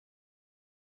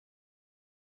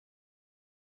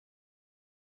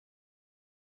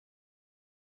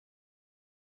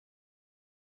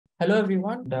Hello,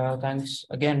 everyone. Thanks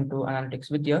again to Analytics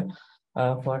Vidya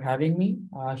for having me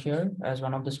here as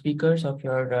one of the speakers of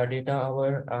your Data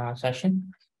Hour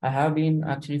session. I have been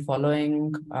actually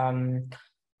following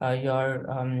your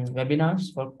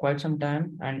webinars for quite some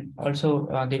time, and also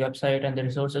the website and the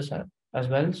resources as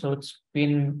well. So it's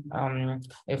been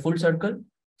a full circle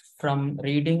from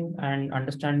reading and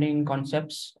understanding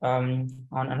concepts on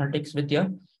Analytics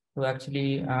Vidya to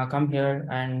actually come here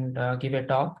and give a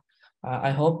talk.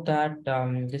 I hope that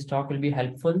this talk will be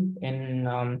helpful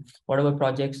in whatever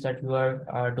projects that you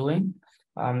are doing,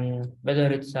 whether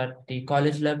it's at the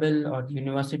college level or the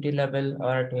university level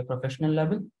or at a professional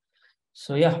level.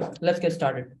 So yeah, let's get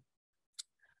started.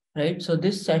 Right, so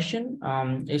this session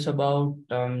is about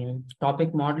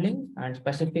topic modeling and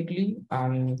specifically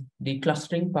the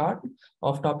clustering part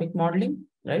of topic modeling,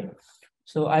 right?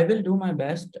 So I will do my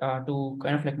best to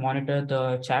kind of like monitor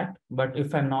the chat, but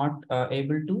if I'm not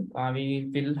able to, we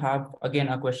will have again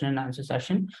a question and answer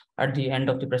session at the end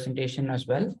of the presentation as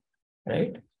well,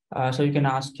 right? So you can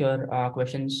ask your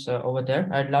questions over there.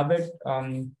 I'd love it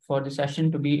for the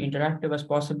session to be interactive as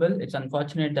possible. It's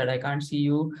unfortunate that I can't see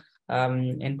you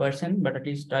in person, but at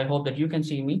least I hope that you can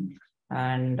see me.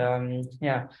 And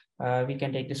yeah, we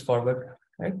can take this forward,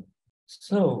 right?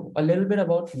 So a little bit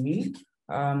about me.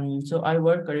 So I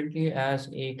work currently as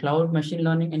a cloud machine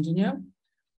learning engineer.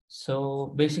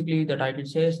 So basically the title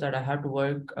says that I have to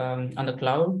work on the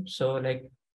cloud. So like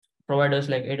providers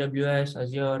like AWS,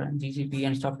 Azure, and GCP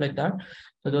and stuff like that.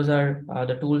 So those are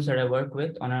the tools that I work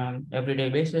with on an everyday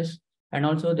basis. And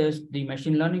also there's the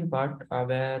machine learning part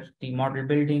where the model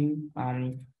building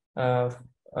uh,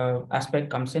 aspect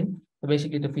comes in. So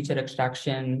basically the feature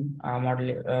extraction,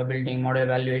 model building, model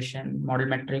evaluation, model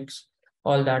metrics,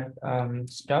 all that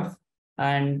stuff.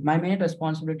 And my main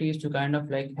responsibility is to kind of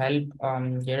like help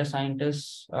data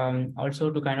scientists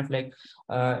also to kind of like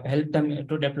help them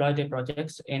to deploy their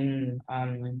projects in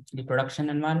the production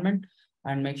environment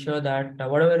and make sure that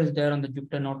whatever is there on the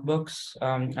Jupyter notebooks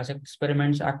as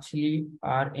experiments actually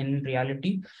are in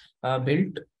reality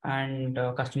built, and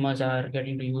customers are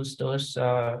getting to use those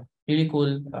really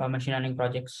cool machine learning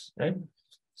projects, right?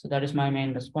 So that is my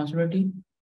main responsibility.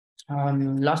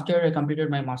 Last year, I completed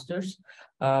my master's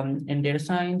in data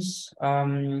science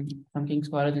from King's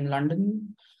College in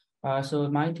London. So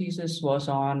my thesis was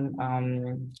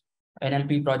on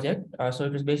NLP project. So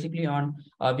it was basically on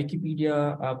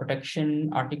Wikipedia protection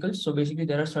articles. So basically,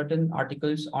 there are certain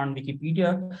articles on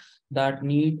Wikipedia that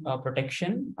need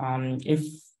protection. If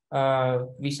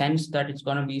we sense that it's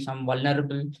going to be some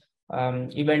vulnerable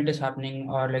event is happening,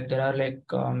 or like there are like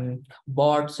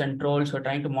bots and trolls who are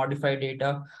trying to modify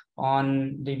data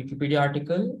on the Wikipedia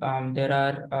article, there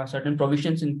are certain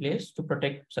provisions in place to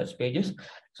protect such pages.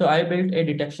 So I built a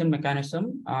detection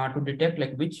mechanism to detect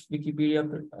like which Wikipedia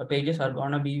pages are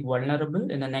going to be vulnerable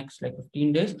in the next like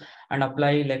 15 days and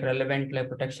apply like relevant like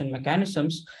protection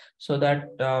mechanisms so that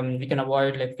we can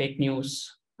avoid like fake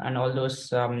news and all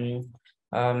those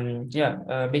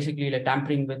basically like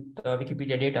tampering with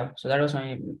Wikipedia data. So that was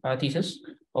my thesis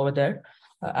over there.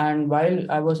 And while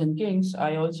I was in King's,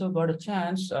 I also got a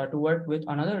chance to work with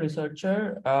another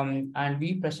researcher, and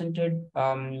we presented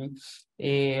a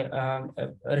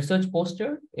research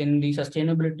poster in the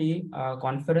sustainability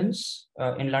conference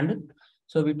in London.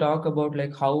 So we talk about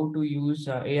like how to use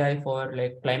AI for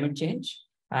like climate change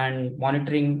and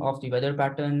monitoring of the weather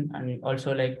pattern, and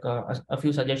also like a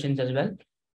few suggestions as well,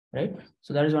 right?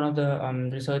 So that is one of the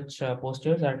research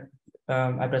posters that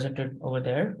I presented over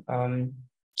there.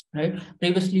 Right.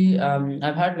 Previously,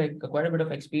 I've had like quite a bit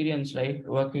of experience, like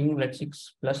working like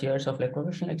 6+ years of like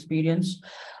professional experience.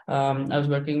 I was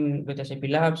working with SAP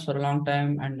Labs for a long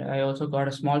time, and I also got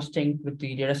a small stint with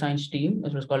the data science team.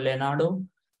 It was called Leonardo,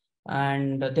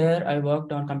 and there I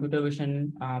worked on computer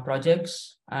vision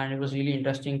projects, and it was really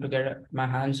interesting to get my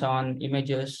hands on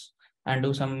images and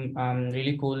do some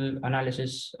really cool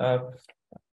analysis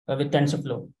with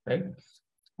TensorFlow, right?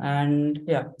 And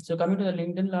yeah, so coming to the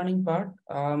LinkedIn learning part,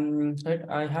 right,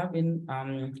 I have been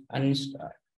an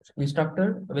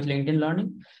instructor with LinkedIn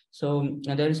Learning. So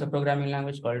there is a programming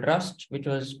language called Rust, which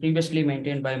was previously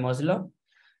maintained by Mozilla.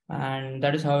 And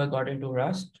that is how I got into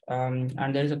Rust.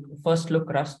 And there is a first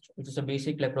look Rust, which is a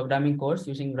basic like programming course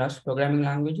using Rust programming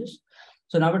languages.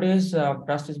 So nowadays,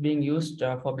 Rust is being used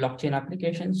for blockchain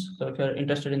applications. So if you're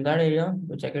interested in that area,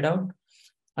 go check it out.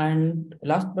 And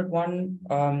last but one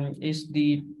is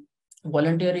the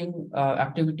volunteering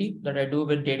activity that I do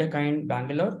with DataKind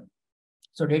Bangalore.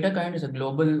 So DataKind is a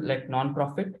global like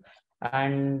non-profit,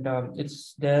 and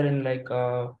it's there in like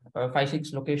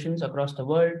 5-6 locations across the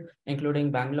world,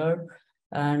 including Bangalore.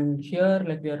 And here,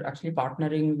 like, we are actually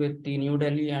partnering with the New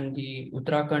Delhi and the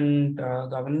Uttarakhand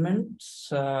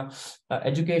government's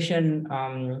education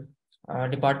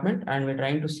department, and we're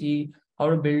trying to see how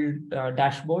to build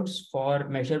dashboards for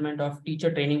measurement of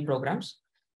teacher training programs.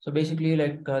 So basically,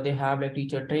 like, they have like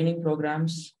teacher training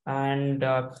programs, and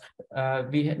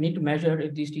we need to measure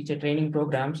if these teacher training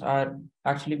programs are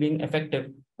actually being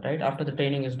effective, right, after the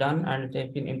training is done and if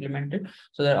they've been implemented.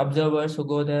 So there are observers who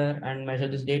go there and measure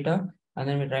this data, and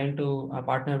then we're trying to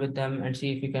partner with them and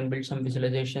see if we can build some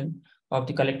visualization of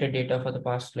the collected data for the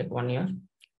past like 1 year.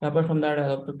 Apart from that, I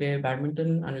love to play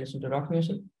badminton and listen to rock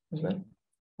music as well.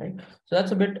 Right. So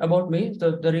that's a bit about me.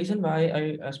 So the reason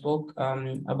why I spoke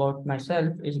about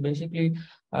myself is basically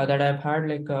that I've had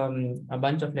like a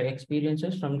bunch of like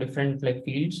experiences from different like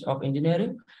fields of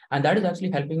engineering, and that is actually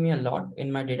helping me a lot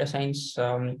in my data science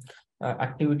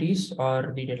activities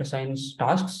or the data science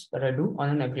tasks that I do on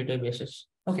an everyday basis.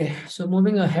 Okay, so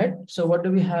moving ahead. So what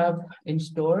do we have in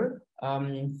store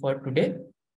for today?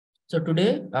 So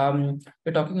today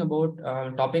we're talking about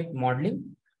topic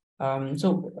modeling.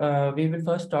 We will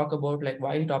first talk about like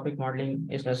why topic modeling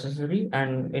is necessary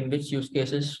and in which use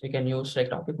cases we can use like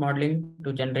topic modeling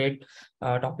to generate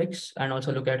topics, and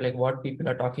also look at like what people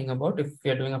are talking about if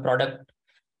we are doing a product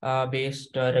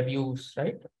based reviews,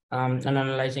 right? And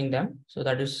analyzing them. So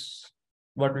that is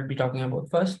what we'll be talking about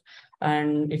first.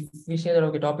 And if we say that,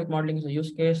 okay, topic modeling is a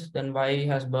use case, then why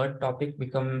has BERTopic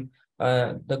become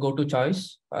the go-to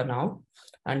choice now?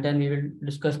 And then we will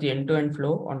discuss the end-to-end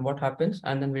flow on what happens,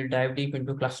 and then we'll dive deep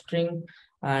into clustering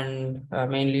and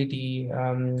mainly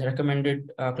the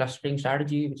recommended clustering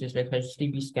strategy, which is like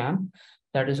HTTP scan.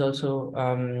 That is also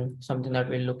something that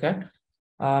we'll look at.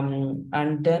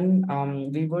 And then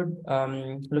we would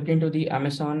look into the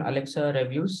Amazon Alexa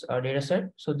reviews data set.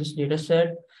 So this data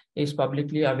set is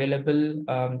publicly available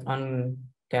on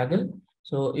Kaggle.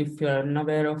 So if you're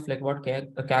unaware of like what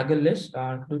Kaggle is,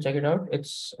 do check it out.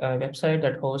 It's a website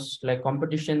that hosts like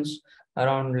competitions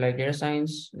around like data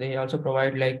science. They also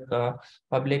provide like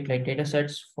public like data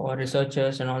sets for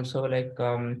researchers and also like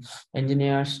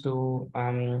engineers to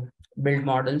build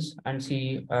models and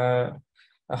see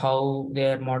how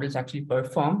their models actually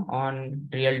perform on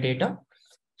real data.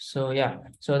 So yeah,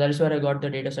 so that is where I got the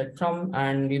data set from,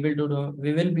 and we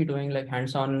will be doing like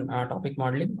hands-on topic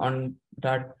modeling on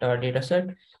that data set.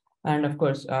 And of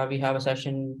course, we have a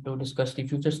session to discuss the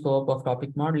future scope of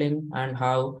topic modeling and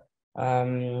how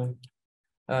um,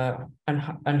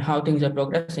 and how things are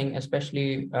progressing,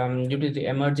 especially due to the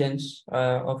emergence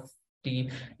of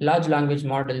the large language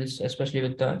models, especially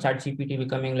with the ChatGPT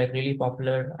becoming like really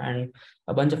popular, and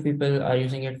a bunch of people are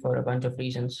using it for a bunch of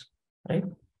reasons, right?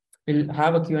 We'll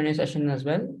have a Q&A session as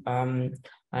well,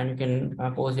 and you can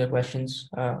pose your questions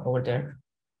over there.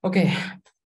 Okay,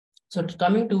 so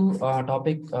coming to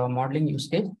topic modeling use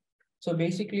case. So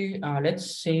basically,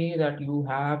 let's say that you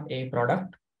have a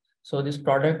product. So this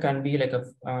product can be like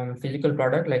a physical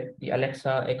product, like the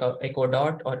Alexa Echo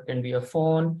Dot, or it can be a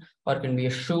phone, or it can be a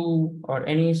shoe, or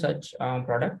any such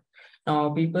product.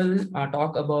 Now, people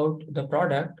talk about the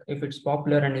product if it's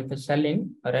popular and if it's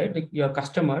selling, right? Like your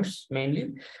customers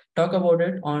mainly talk about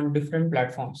it on different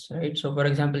platforms, right? So, for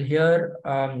example, here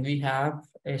we have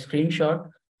a screenshot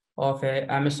of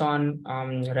a Amazon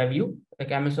review, like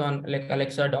Amazon, like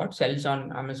Alexa Dot sells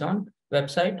on Amazon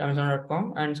website,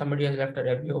 amazon.com, and somebody has left a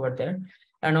review over there.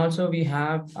 And also we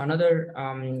have another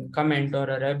comment or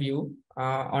a review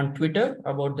on Twitter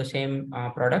about the same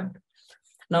product.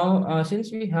 Now,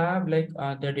 since we have like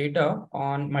the data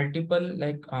on multiple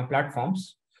like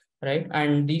platforms, right,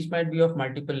 and these might be of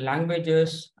multiple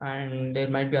languages, and there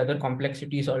might be other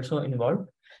complexities also involved,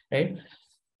 right?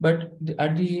 But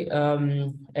at the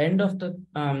end of the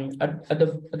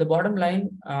at the bottom line,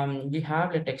 we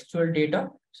have the textual data,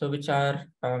 so which are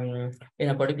in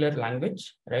a particular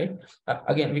language, right?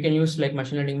 Again, we can use like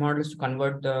machine learning models to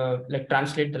convert the like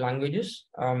translate the languages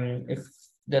if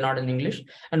they're not in English,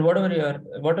 and whatever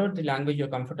the language you're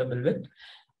comfortable with,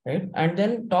 right? And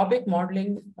then topic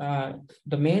modeling,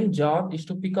 the main job is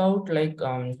to pick out like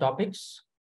topics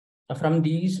from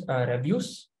these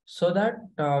reviews, so that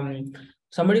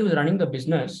somebody who's running the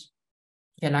business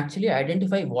can actually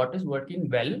identify what is working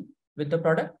well with the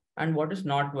product and what is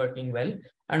not working well.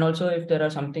 And also, if there are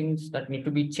some things that need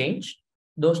to be changed,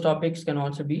 those topics can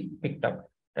also be picked up,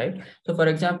 right? So for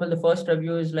example, the first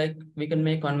review is like, we can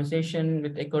make conversation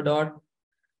with Echo Dot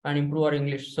and improve our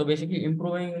English. So basically,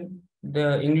 improving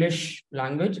the English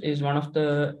language is one of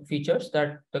the features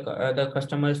that the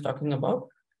customer is talking about,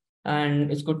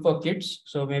 and it's good for kids.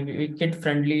 So maybe kid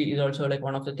friendly is also like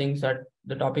one of the things that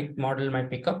the topic model might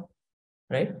pick up,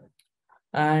 right?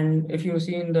 And if you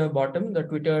see in the bottom, the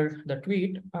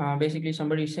tweet, basically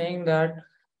somebody is saying that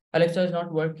Alexa is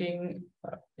not working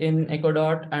in Echo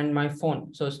Dot and my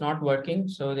phone. So it's not working.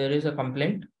 So there is a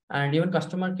complaint, and even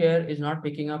customer care is not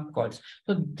picking up calls.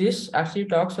 So this actually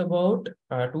talks about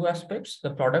two aspects: the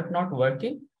product not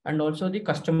working and also the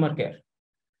customer care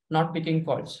not picking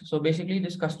calls. So basically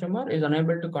this customer is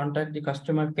unable to contact the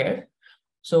customer care.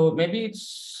 So maybe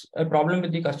it's a problem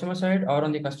with the customer side or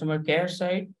on the customer care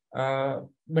side.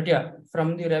 But yeah,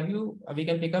 from the review, we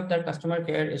can pick up that customer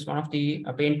care is one of the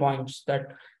pain points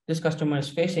that this customer is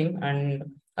facing. And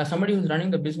as somebody who's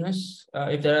running the business,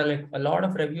 if there are like a lot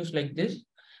of reviews like this,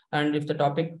 and if the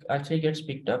topic actually gets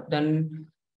picked up, then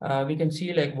we can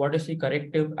see like what is the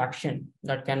corrective action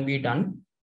that can be done,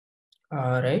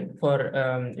 right? For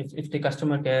if the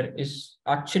customer care is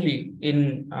actually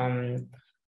in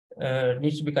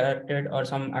needs to be corrected or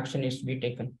some action needs to be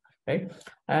taken, right?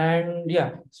 And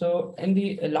yeah, so in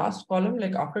the last column,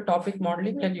 like after topic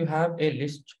modeling, like you have a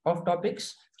list of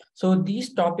topics. So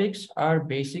these topics are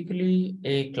basically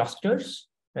a clusters,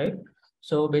 right?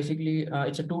 So basically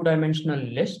it's a two-dimensional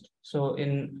list. So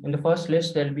in the first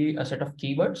list, there'll be a set of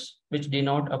keywords which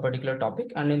denote a particular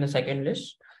topic. And in the second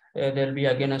list, there'll be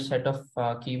again a set of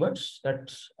keywords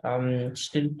that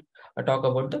still talk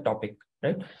about the topic,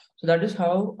 right? So that is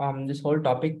how this whole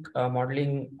topic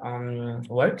modeling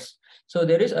works. So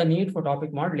there is a need for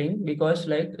topic modeling because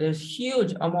like there's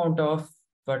huge amount of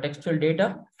textual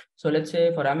data. So let's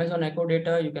say for Amazon Echo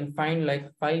data, you can find like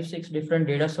 5-6 different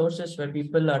data sources where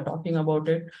people are talking about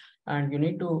it, and you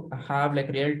need to have like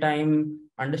real-time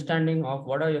understanding of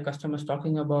what are your customers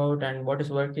talking about and what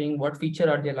is working, what feature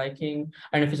are they liking,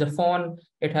 and if it's a phone,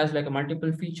 it has like a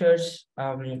multiple features,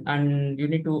 and you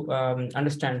need to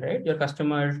understand, right, your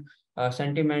customer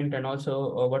sentiment and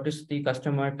also what is the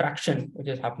customer traction which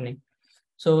is happening.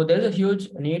 So there is a huge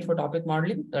need for topic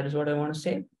modeling. That is what I want to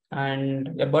say.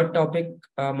 And a BERTopic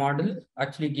model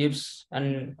actually gives a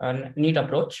neat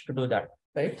approach to do that,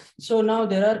 right? So now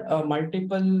there are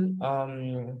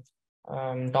multiple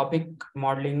topic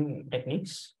modeling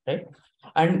techniques, right?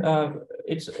 And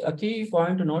it's a key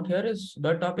point to note here is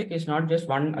BERTopic is not just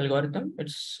one algorithm.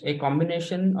 It's a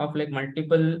combination of like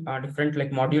multiple different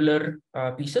like modular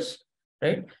pieces,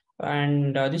 right?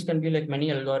 And this can be like many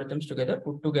algorithms together,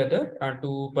 put together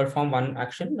to perform one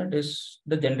action, that is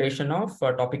the generation of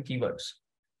topic keywords,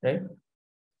 right?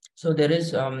 So there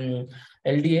is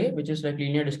LDA, which is like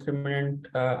linear discriminant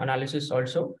analysis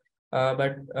also.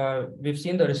 But we've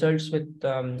seen the results with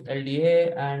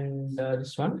LDA and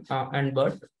this one and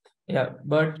BERT. Yeah,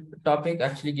 BERTopic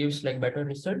actually gives like better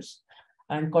results.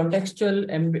 And contextual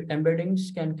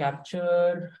embeddings can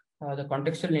capture the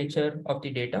contextual nature of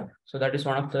the data. So that is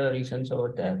one of the reasons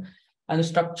over there. And the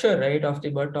structure, right, of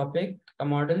the BERTopic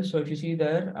model. So if you see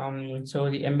there, so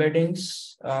the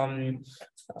embeddings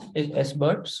is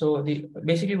SBERT. So the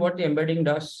basically what the embedding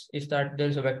does is that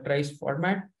there's a vectorized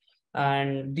format,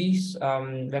 and these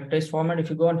vectorized format, if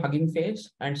you go on Hugging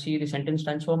Face and see the sentence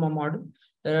transformer model,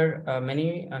 there are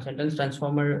many sentence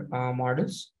transformer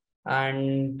models,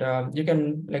 and you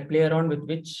can like play around with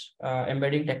which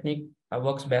embedding technique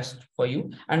works best for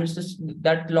you. And it's just,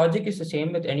 that logic is the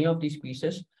same with any of these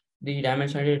pieces: the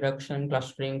dimensional reduction,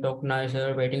 clustering,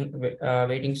 tokenizer,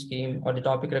 weighting scheme, or the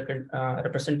topic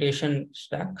representation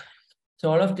stack. So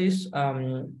all of this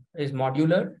is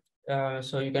modular.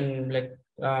 So you can like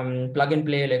plug and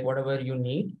play like whatever you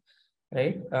need,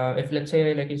 right? If let's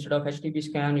say like instead of HTTP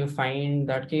scan, you find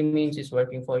that k-means is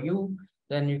working for you,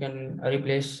 then you can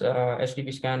replace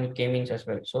HTTP scan with k-means as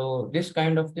well. So this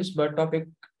BERTopic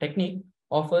technique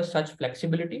offers such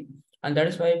flexibility, and that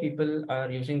is why people are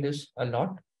using this a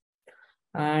lot.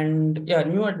 And yeah,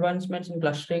 new advancements in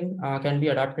clustering can be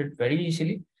adapted very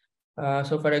easily.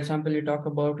 So for example, you talk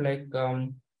about like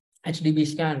HDB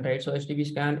scan, right? So HDB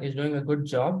scan is doing a good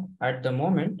job at the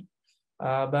moment,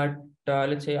 but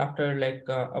let's say after like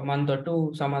a month or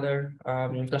two, some other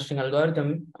clustering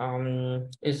algorithm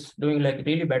is doing like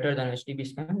really better than HDB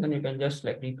scan, then you can just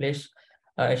like replace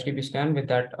HDB scan with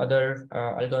that other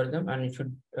algorithm, and it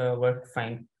should work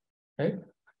fine, right?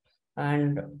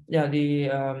 And yeah, the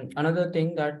another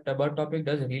thing that BERTopic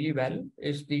does really well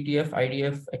is the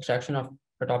TF-IDF extraction of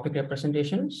the topic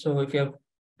representation. So if you have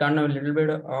done a little bit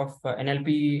of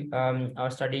NLP or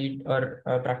studied or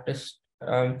practiced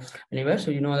anywhere,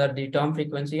 so you know that the term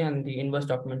frequency and the inverse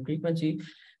document frequency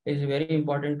is very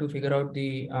important to figure out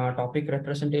the topic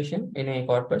representation in a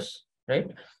corpus,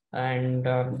 right? And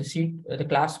the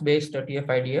class-based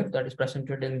TF-IDF that is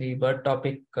presented in the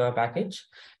BERTopic package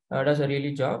does a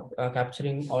really job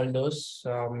capturing all those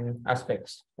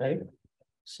aspects, right?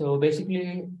 So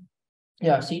basically,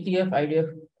 yeah, CTF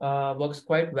IDF works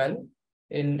quite well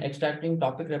in extracting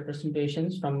topic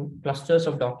representations from clusters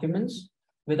of documents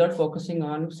without focusing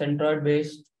on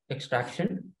centroid-based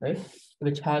extraction, right?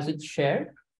 Which has its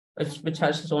share, which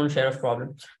has its own share of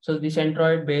problem. So the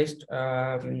centroid-based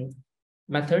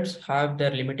methods have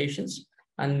their limitations,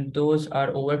 and those are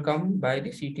overcome by the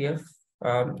CTF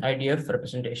IDF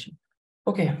representation.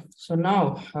 Okay, so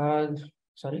now,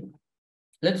 sorry,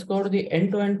 let's go to the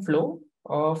end-to-end flow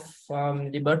of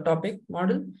the BERTopic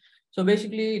model. So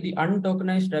basically, the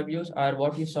untokenized reviews are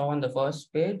what you saw on the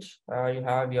first page. You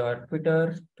have your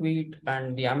Twitter tweet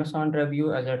and the Amazon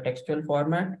review as a textual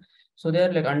format. So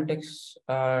they're like untext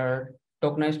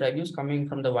tokenized reviews coming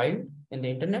from the wild in the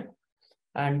internet.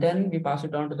 And then we pass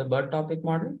it on to the BERTopic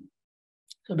model.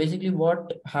 So basically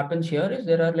what happens here is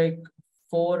there are like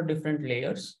 4 different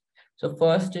layers. So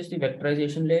first is the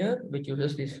vectorization layer, which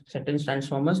uses these sentence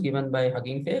transformers given by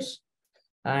Hugging Face.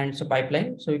 And it's a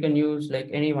pipeline. So you can use like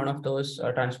any one of those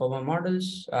transformer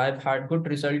models. I've had good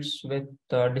results with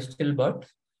DistilBERT,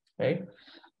 right?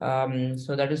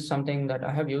 So that is something that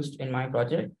I have used in my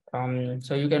project.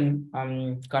 So you can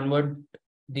convert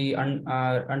the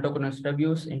untokenized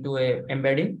reviews into a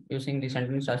embedding using the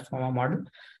sentence transformer model.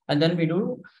 And then we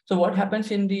do, so what happens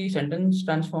in the sentence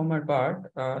transformer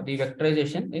part, the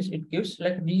vectorization is it gives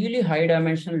like really high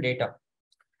dimensional data.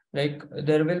 Like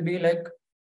there will be like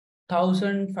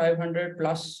 1,500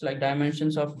 plus like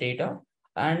dimensions of data.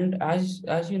 And as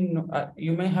you know,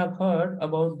 you may have heard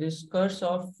about this curse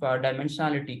of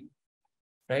dimensionality,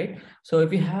 right? So if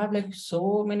we have like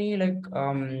so many like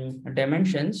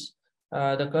dimensions,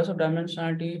 the curse of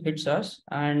dimensionality hits us,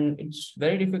 and it's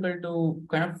very difficult to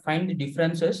kind of find the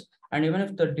differences. And even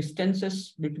if the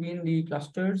distances between the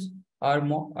clusters are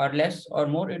more or less or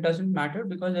more, it doesn't matter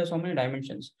because there are so many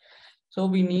dimensions. So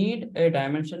we need a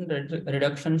dimension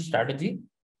reduction strategy,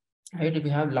 right? If we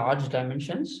have large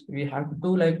dimensions, we have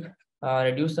to like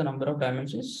reduce the number of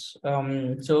dimensions.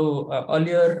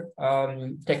 Earlier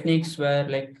techniques were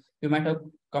like you might have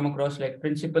come across like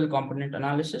principal component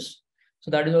analysis. So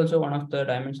that is also one of the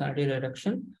dimensionality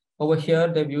reduction. Over here,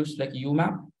 they've used like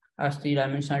UMAP as the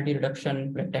dimensionality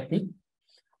reduction like, technique.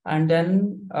 And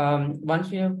then once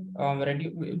we have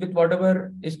with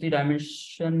whatever is the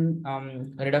dimension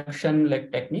reduction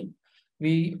like technique,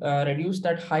 we reduce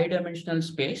that high dimensional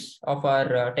space of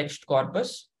our text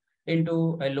corpus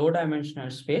into a low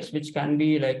dimensional space, which can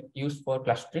be like used for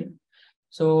clustering.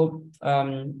 So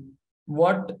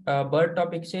what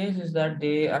BERTopic says is that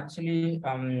they actually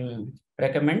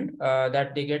recommend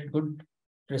that they get good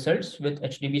results with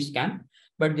HDB scan,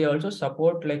 but they also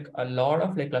support like a lot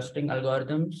of like clustering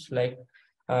algorithms like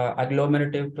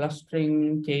agglomerative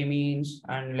clustering, k-means,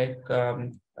 and like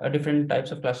different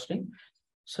types of clustering.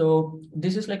 So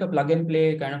this is like a plug and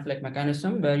play kind of like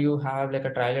mechanism where you have like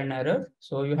a trial and error.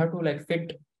 So you have to like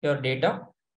fit your data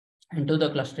into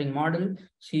the clustering model,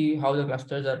 see how the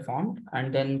clusters are formed,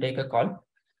 and then take a call.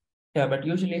 Yeah, but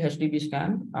usually HDB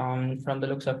scan, from the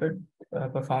looks of it,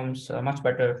 performs much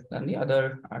better than the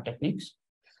other techniques.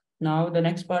 Now, the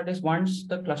next part is once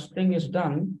the clustering is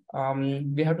done,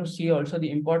 we have to see also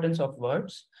the importance of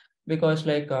words, because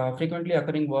like frequently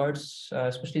occurring words,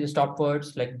 especially the stop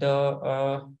words like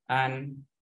the, and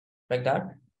like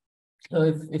that. So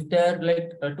if they're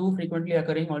like too frequently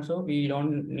occurring also, we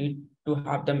don't need to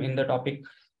have them in the topic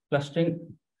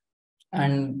clustering.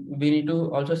 And we need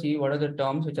to also see what are the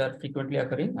terms which are frequently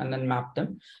occurring and then map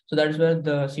them. So that is where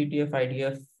the CTF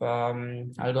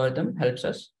IDF algorithm helps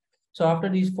us. So after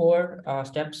these 4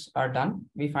 steps are done,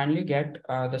 we finally get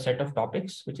the set of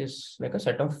topics, which is like a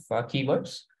set of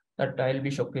keywords that I'll be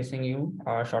showcasing you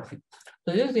shortly.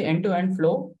 So this is the end-to-end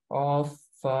flow of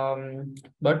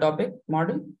BERTopic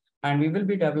model, and we will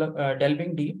be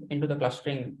delving deep into the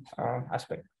clustering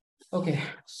aspect. Okay,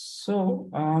 so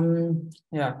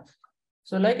yeah.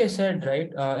 So like I said,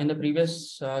 right, in the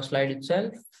previous slide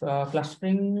itself,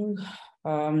 clustering,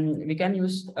 we can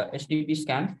use HDB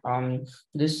scan.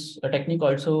 This technique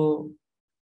also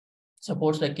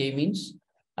supports like k-means.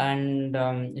 And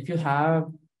if you have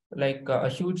like a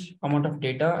huge amount of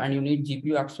data and you need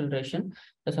GPU acceleration,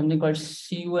 there's something called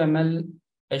CUML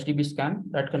HDB scan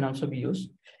that can also be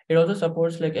used. It also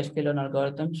supports like sklearn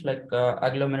algorithms like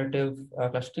agglomerative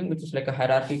clustering, which is like a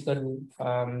hierarchical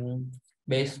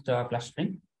based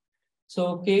clustering.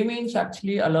 So k-means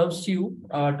actually allows you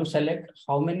to select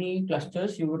how many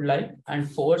clusters you would like and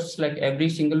force like every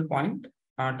single point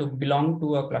to belong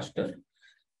to a cluster.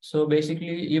 So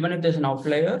basically, even if there's an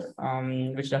outlier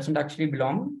which doesn't actually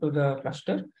belong to the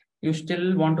cluster, you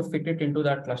still want to fit it into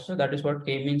that cluster. That is what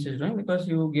k-means is doing, because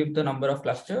you give the number of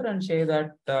cluster and say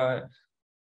that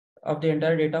of the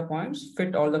entire data points,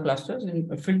 fit all the clusters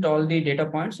and fit all the data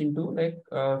points into like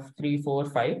 3, 4,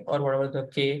 5, or whatever the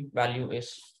K value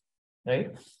is,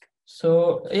 right?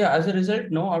 So yeah, as a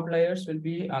result, no outliers will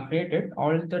be created.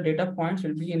 All the data points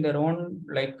will be in their own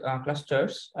like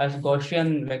clusters as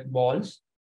Gaussian like balls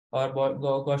or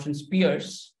Gaussian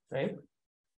spheres, right?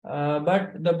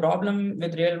 But the problem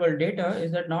with real world data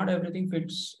is that not everything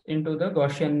fits into the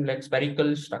Gaussian like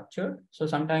spherical structure. So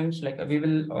sometimes like we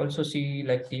will also see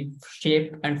like the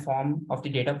shape and form of the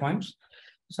data points.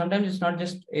 Sometimes it's not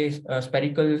just a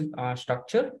spherical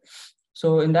structure.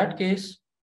 So in that case,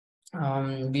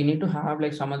 we need to have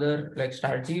like some other like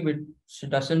strategy which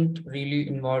doesn't really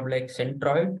involve like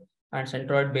centroid and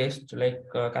centroid based like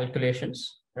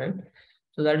calculations, right?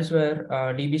 So that is where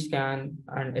DB scan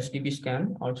and SDB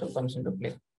scan also comes into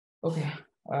play. Okay.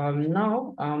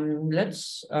 Now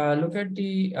let's look at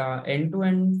the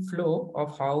end-to-end flow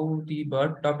of how the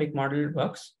BERTopic model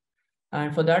works.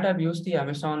 And for that, I've used the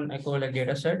Amazon Echo like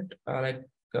dataset,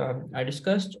 I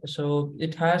discussed. So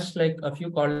it has like a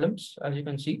few columns, as you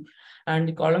can see. And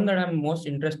the column that I'm most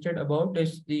interested about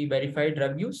is the verified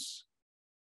reviews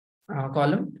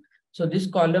column. So this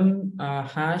column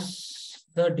has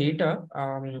the data,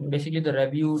 basically the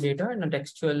review data in a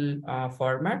textual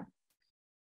format.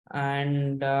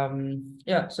 And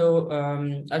yeah, so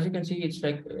as you can see, it's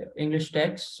like English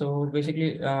text. So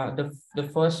basically the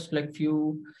first like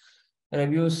few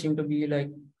reviews seem to be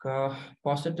like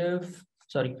positive.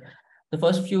 Sorry, the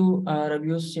first few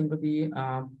reviews seem to be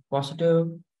positive,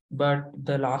 but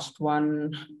the last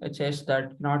one, it says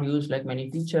that not use like many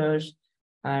features.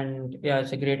 And yeah,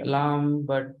 it's a great alarm,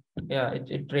 but yeah,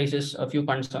 it raises a few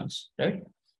concerns, right?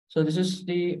 So this is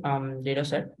the data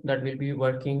set that we'll be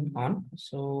working on.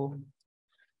 So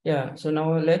yeah, so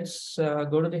now let's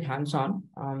go to the hands-on.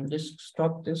 Just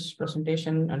stop this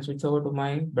presentation and switch over to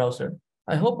my browser.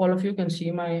 I hope all of you can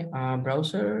see my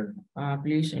browser.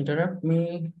 Please interrupt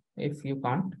me if you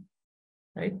can't,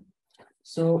 right?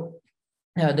 So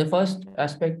yeah, the first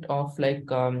aspect of like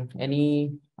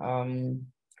any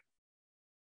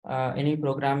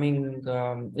programming,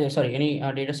 any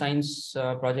data science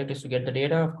project is to get the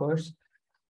data, of course.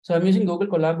 So I'm using Google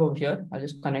Colab over here. I'll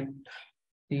just connect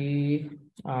the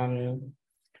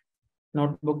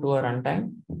notebook to a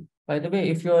runtime. By the way,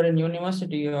 if you're in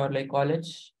university or like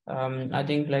college, I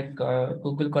think like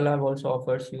Google Colab also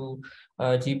offers you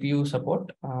GPU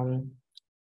support.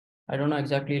 I don't know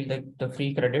exactly like the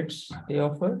free credits they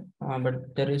offer,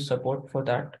 but there is support for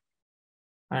that.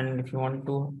 And if you want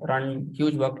to run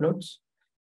huge workloads,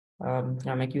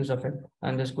 yeah, make use of it.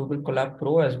 And there's Google Colab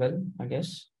Pro as well, I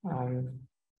guess.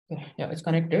 Yeah, it's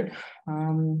connected.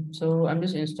 So I'm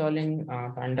just installing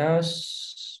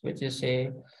Pandas, which is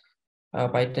a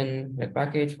Python like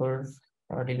package for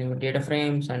dealing with data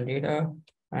frames and data.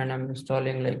 And I'm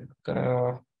installing like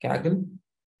Kaggle,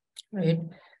 right?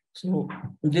 So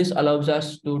this allows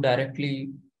us to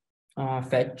directly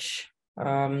fetch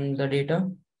the data,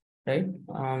 right?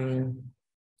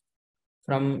 From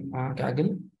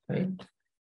Kaggle, right?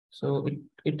 So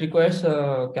it requires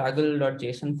a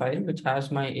kaggle.json file, which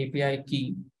has my API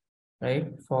key, right?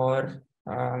 For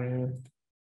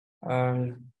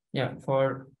yeah,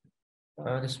 for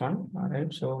this one. All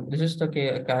right. So this is the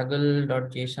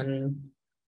kaggle.json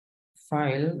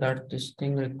file that this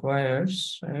thing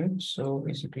requires, right? So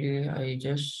basically, I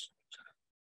just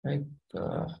like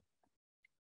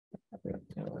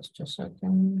just a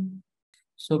second.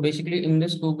 So basically, in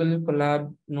this Google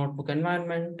Colab notebook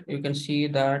environment, you can see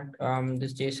that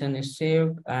this JSON is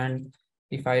saved and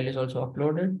the file is also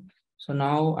uploaded. So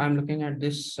now I'm looking at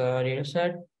this data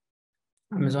set,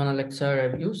 Amazon Alexa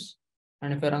reviews.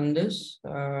 And if I run this,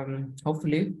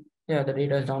 hopefully, yeah, the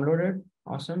data is downloaded.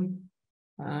 Awesome.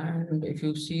 And if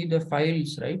you see the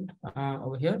files right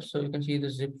over here, so you can see the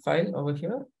zip file over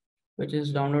here, which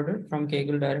is downloaded from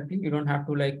Kaggle directly. You don't have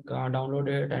to like download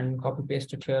it and copy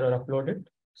paste it here or upload it.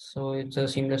 So it's a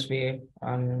seamless way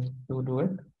to do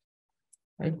it,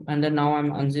 right? And then now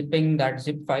I'm unzipping that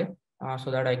zip file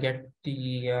so that I get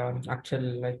the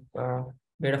actual like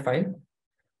data file,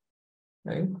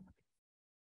 right?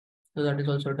 So that is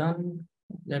also done.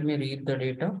 Let me read the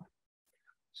data.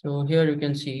 So here you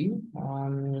can see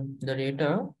the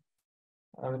data,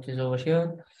 which is over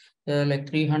here. There are like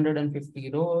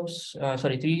 350 rows,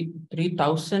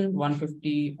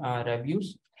 3,150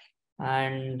 reviews.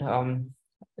 And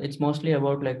it's mostly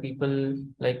about like people,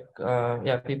 like,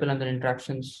 people and their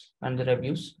interactions and the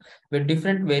reviews with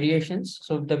different variations.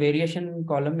 So the variation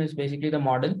column is basically the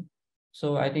model.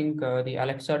 So I think the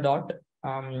Alexa dot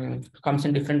comes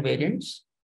in different variants,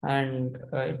 and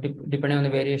depending on the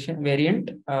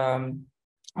variant or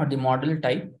the model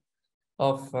type,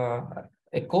 of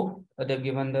echo. They've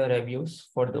given the reviews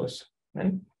for those,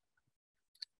 right?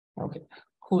 Okay,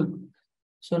 cool.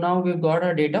 So now we've got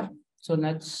our data. So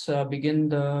let's begin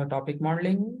the topic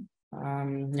modeling.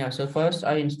 Yeah, so first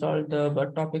I installed the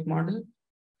BERTopic model,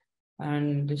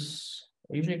 and this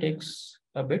usually takes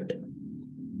a bit,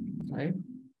 right?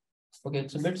 Okay,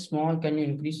 it's a bit small. Can you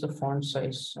increase the font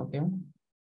size? Okay,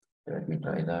 let me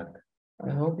try that. I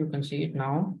hope you can see it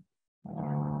now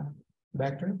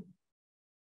better.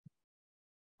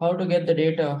 How to get the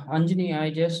data? Anjani,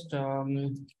 I just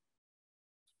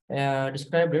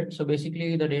described it. So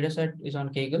basically the data set is on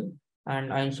Kaggle,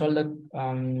 and I installed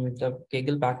the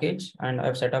Kaggle package, and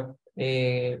I've set up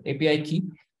a API key.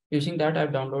 Using that,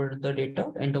 I've downloaded the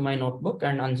data into my notebook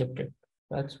and unzipped it.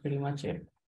 That's pretty much it.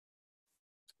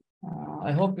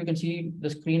 I hope you can see the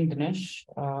screen, Dinesh.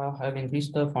 I've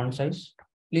increased the font size.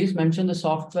 Please mention the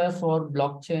software for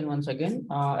blockchain once again.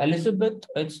 Elizabeth,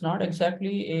 it's not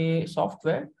exactly a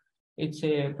software. It's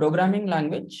a programming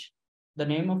language. The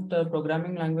name of the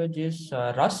programming language is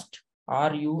Rust,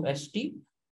 R-U-S-T.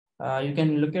 You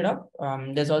can look it up.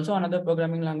 There's also another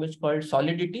programming language called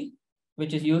Solidity,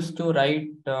 which is used to write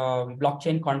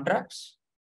blockchain contracts.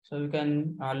 So you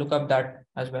can look up that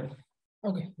as well.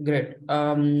 Okay, great.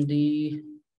 The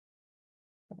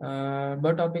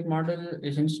BERTopic model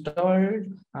is installed,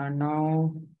 and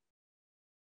now,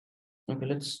 okay,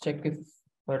 let's check if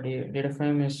our data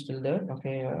frame is still there.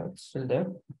 Okay, it's still there.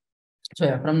 So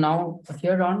yeah, from now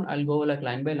here on, I'll go like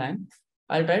line by line.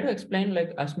 I'll try to explain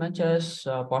like as much as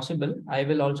possible. I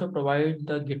will also provide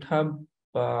the GitHub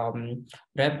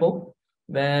repo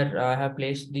where I have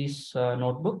placed this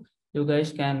notebook. You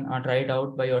guys can try it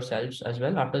out by yourselves as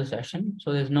well after the session.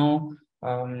 So there's no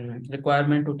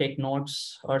requirement to take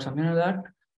notes or something like that,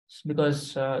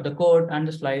 because the code and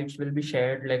the slides will be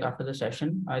shared like after the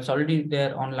session. It's already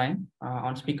there online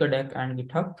on speaker deck and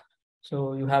GitHub.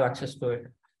 So you have access to it,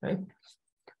 right?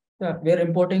 Yeah, we are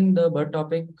importing the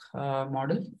BERTopic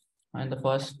model in the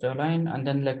first line, and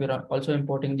then like we're also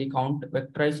importing the count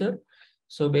vectorizer.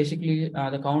 So basically,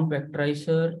 the count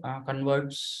vectorizer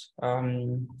converts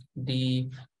the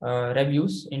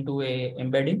reviews into a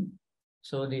embedding.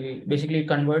 So the basically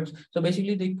converts. So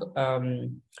basically, the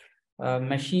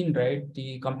machine, right?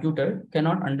 The computer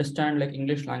cannot understand like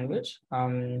English language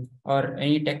or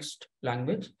any text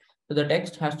language. So the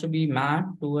text has to be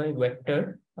mapped to a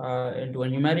vector into a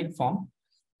numeric form,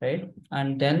 right?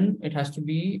 And then it has to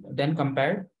be then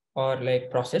compared or like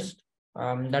processed.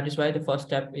 That is why the first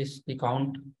step is the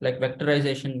count, like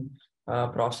vectorization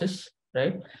process,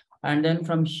 right? And then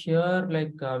from here,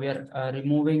 like we are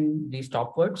removing the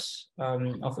stop words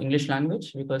of English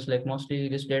language, because like mostly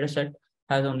this data set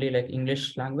has only like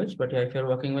English language. But yeah, if you're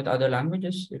working with other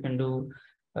languages, you can do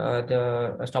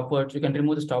the stop words. You can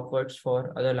remove the stop words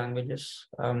for other languages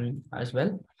as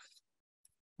well,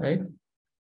 right?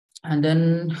 And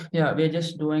then yeah, we're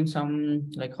just doing some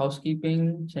like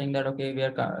housekeeping, saying that okay, we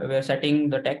are setting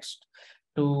the text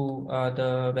to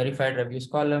the verified reviews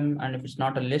column, and if it's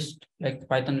not a list like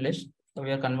Python list, so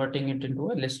we are converting it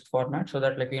into a list format so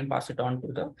that like we can pass it on to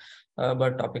the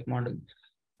BERTopic model.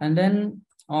 And then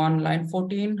on line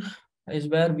 14 is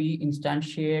where we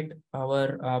instantiate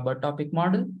our BERTopic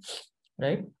model,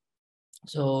 right?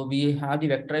 So we have the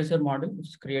vectorizer model, which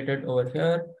is created over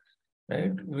here,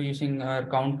 right? We're using our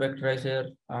count vectorizer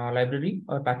library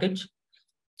or package,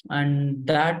 and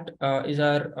that is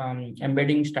our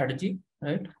embedding strategy,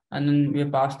 right? And then we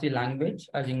pass the language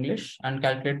as English, and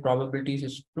calculate probabilities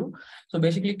is true. So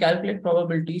basically, calculate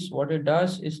probabilities, what it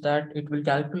does is that it will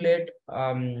calculate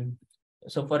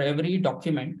so for every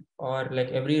document or like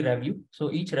every review,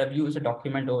 so each review is a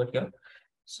document over here.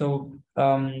 So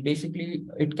basically,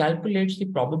 it calculates the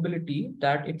probability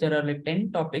that if there are like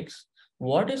 10 topics,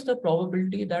 what is the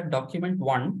probability that document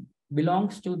 1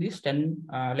 belongs to this 10,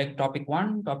 like topic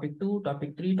 1, topic 2,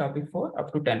 topic 3, topic 4,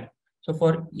 up to 10. So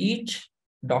for each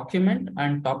document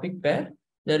and topic pair,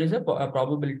 there is a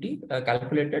probability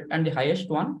calculated, and the highest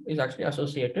one is actually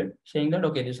associated, saying that,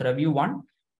 okay, this review 1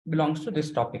 belongs to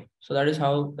this topic. So that is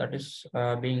how that is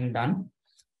being done,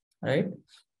 right?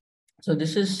 So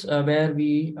this is where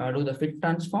we do the fit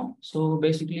transform. So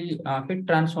basically, fit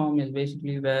transform is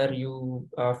basically where you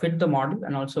fit the model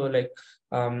and also like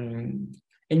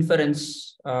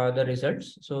inference the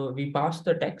results. So we pass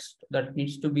the text that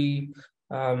needs to be,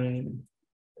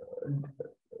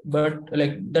 but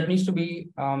like that needs to be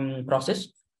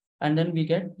processed, and then we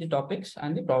get the topics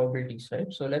and the probabilities,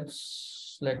 right? So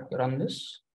let's like run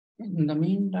this. In the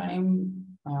meantime,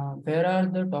 where are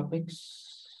the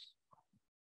topics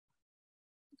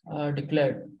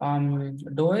declared?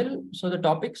 Doyle, so the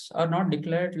topics are not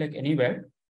declared like anywhere.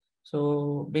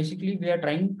 So basically we are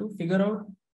trying to figure out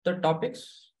the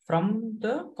topics from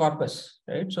the corpus,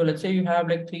 right? So let's say you have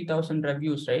like 3,000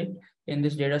 reviews, right? In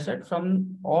this data set.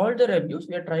 From all the reviews,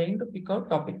 we are trying to pick out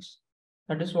topics.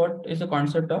 That is what is the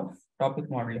concept of topic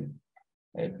modeling,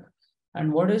 right?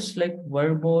 And what is like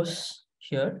verbose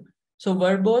here? So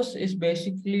verbose is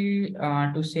basically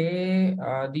to say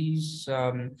these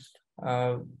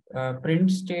uh,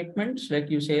 print statements, like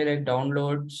you say, like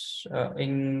downloads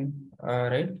in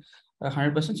right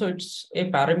 100%. So it's a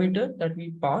parameter that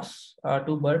we pass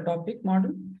to BERTopic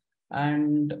model,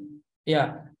 and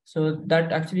yeah, so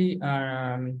that actually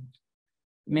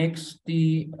makes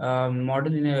the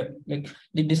model in a like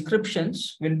the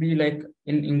descriptions will be like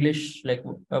in English, like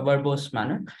a verbose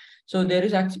manner. So there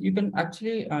is actually, you can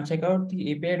actually check out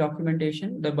the API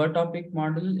documentation. The BERTopic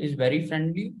model is very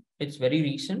friendly. It's very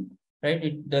recent,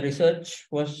 right? The research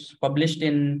was published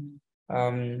in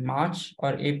March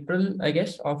or April, I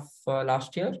guess, of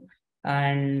last year.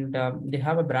 And they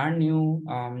have a brand new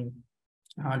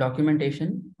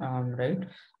documentation, right?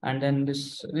 And then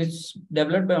this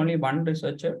developed by only one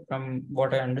researcher, from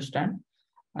what I understand.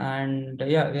 And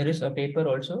yeah, there is a paper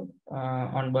also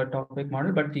on BERTopic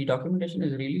model, but the documentation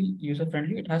is really user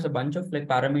friendly. It has a bunch of like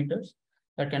parameters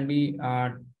that can be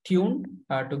tuned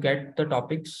to get the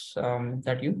topics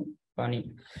that you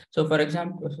need. So for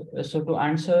example, so to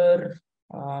answer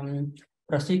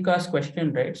Prasika's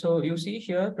question, right? So you see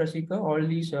here, Prasika, all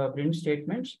these print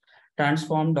statements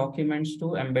transform documents to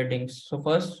embeddings. So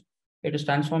first, it is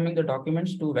transforming the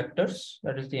documents to vectors,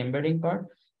 that is the embedding part.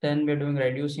 Then we're doing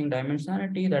reducing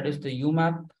dimensionality, that is the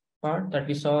UMAP part that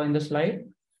we saw in the slide,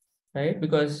 right?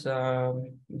 Because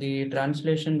the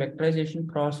translation vectorization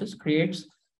process creates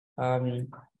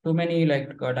too many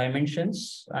like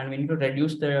dimensions, and we need to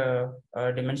reduce the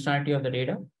dimensionality of the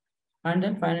data. And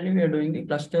then finally, we are doing the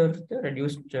cluster, the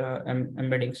reduced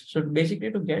embeddings. So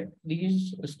basically, to get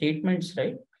these statements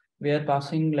right, we are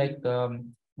passing like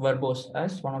verbose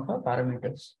as one of our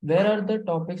parameters. Where are the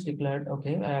topics declared?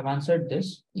 Okay, I have answered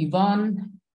this.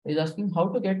 Ivan is asking how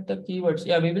to get the keywords.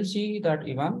 Yeah, we will see that,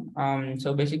 Ivan.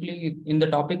 So basically, in the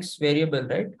topics variable,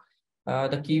 right,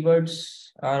 the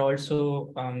keywords are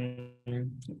also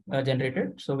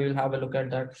generated. So we will have a look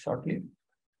at that shortly.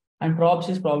 And probs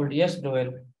is probability. Yes,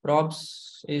 Joel.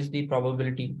 Probs is the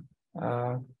probability.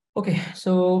 Okay,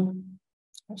 so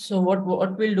what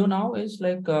we'll do now is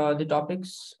like the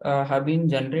topics have been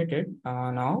generated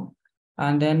now,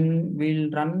 and then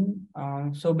we'll run.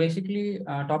 So basically,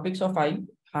 topics of I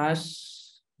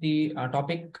has the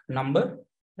topic number,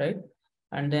 right?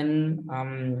 And then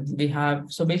we have,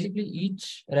 so basically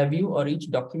each review or each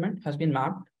document has been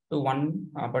mapped to one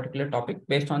particular topic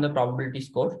based on the probability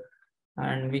score.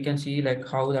 And we can see like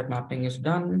how that mapping is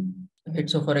done. Right.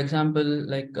 So for example,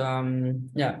 like,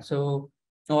 yeah, so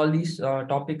all these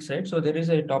topics, right? So there is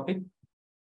a topic,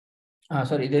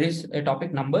 there is a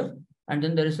topic number, and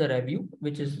then there is a review,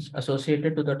 which is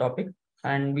associated to the topic.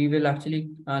 And we will actually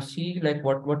see like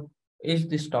what is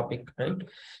this topic, right?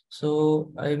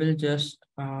 So I will just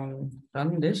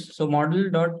run this. So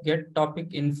model.get topic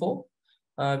info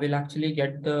will actually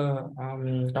get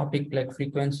the topic like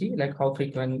frequency, like how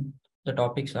frequent the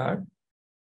topics are.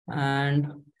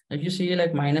 And if you see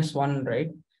like -1,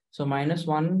 right? So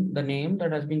 -1, the name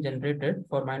that has been generated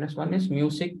for -1 is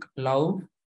music, love,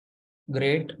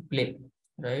 great, play,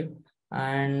 right?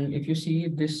 And if you see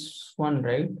this one,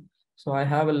 right? So I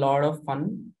have a lot of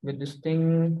fun with this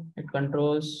thing. It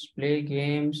controls play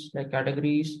games, like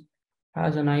categories,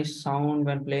 has a nice sound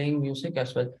when playing music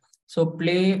as well. So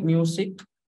play music,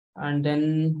 and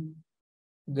then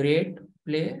great,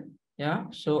 play. Yeah,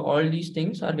 so all these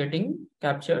things are getting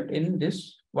captured in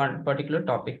this one particular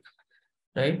topic,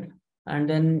 right? And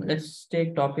then let's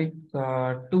take topic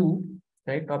 2,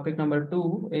 right? Topic number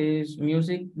 2 is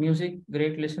music,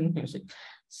 great, listen, music.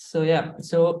 So yeah,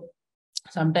 so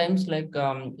sometimes like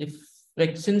if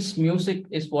like, since music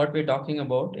is what we're talking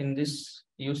about in this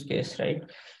use case, right?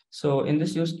 So in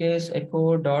this use case,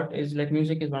 echo dot is like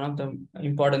music is one of the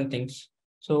important things.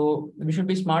 So we should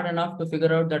be smart enough to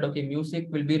figure out that, okay, music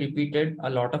will be repeated a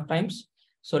lot of times.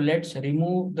 So let's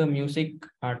remove the music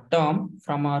term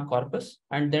from our corpus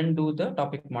and then do the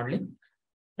topic modeling,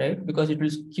 right? Because it will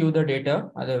skew the data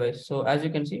otherwise. So as you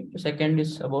can see, the second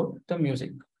is about the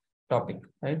music topic,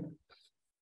 right?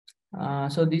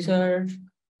 So these are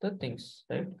the things,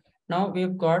 right? Now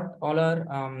we've got all our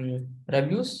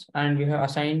reviews, and we have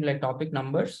assigned like topic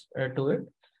numbers to it.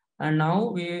 And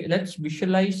now let's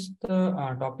visualize the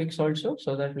topics also,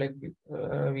 so that like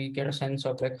we get a sense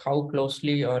of like how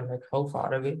closely or like how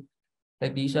far away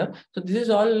like these are. So this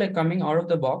is all like coming out of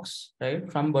the box, right,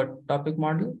 from BERTopic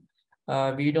model.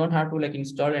 we don't have to like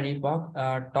install any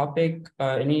topic,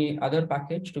 any other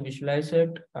package to visualize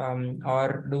it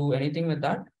or do anything with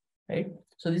that, right?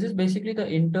 So this is basically the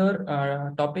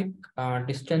inter topic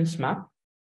distance map,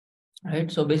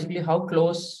 right? So basically how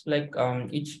close like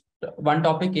each one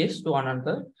topic is to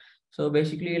another. So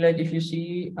basically like if you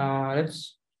see,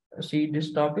 let's see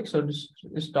this topic. So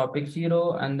this topic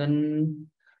 0, and then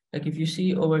like if you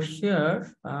see over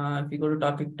here, if you go to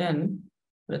topic 10,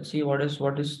 let's see what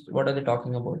are they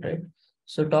talking about, right?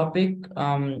 So topic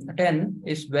 10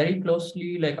 is very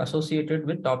closely like associated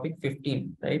with topic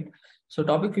 15, right? So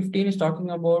topic 15 is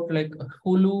talking about like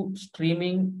Hulu,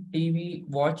 streaming, TV,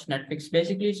 watch, Netflix.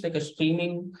 Basically, it's like a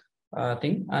streaming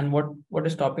thing. And what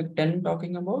is topic 10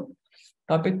 talking about?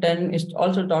 Topic 10 is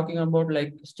also talking about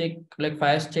like stick, like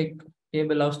Fire Stick,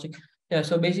 cable love stick. Yeah,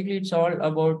 so basically it's all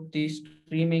about the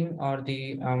streaming or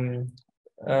the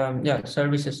yeah,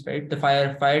 services, right? The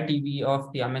Fire TV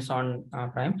of the Amazon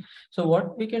Prime. So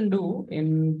what we can do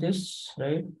in this,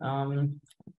 right?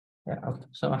 Yeah, okay.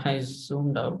 So I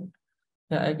zoomed out.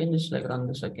 Yeah, I can just like run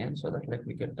this again so that like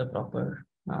we get the proper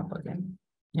map again.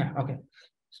 Yeah, okay.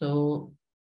 So,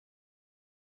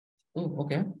 oh,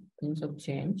 okay, things have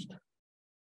changed.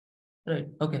 Right,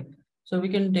 okay. So we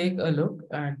can take a look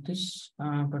at this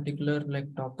particular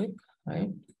like topic, right?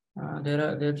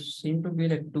 There seem to be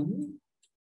like two,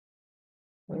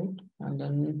 right? And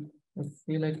then if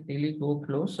we like really go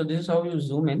close, so this is how you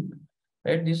zoom in,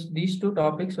 right? These two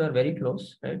topics were very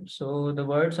close, right? So the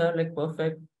words are like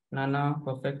perfect nana,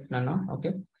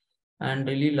 okay, and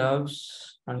really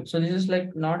loves. And so this is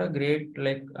like not a great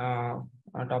like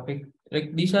topic.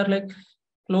 Like these are like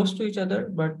close to each other,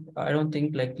 but I don't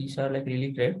think like these are like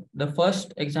really great. The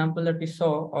first example that we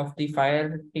saw of the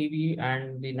Fire TV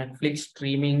and the Netflix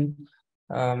streaming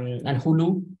and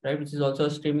Hulu, right, which is also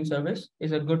a streaming service,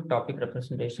 is a good topic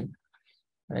representation,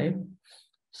 right?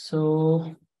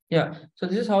 So yeah, so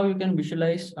this is how you can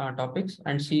visualize topics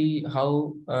and see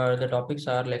how the topics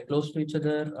are like close to each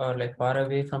other or like far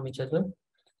away from each other.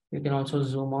 You can also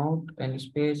zoom out any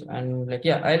space and like,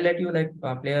 yeah, I'll let you like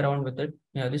play around with it.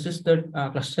 Yeah, this is the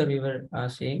cluster we were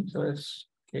seeing. So let's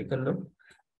take a look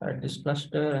at this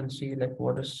cluster and see like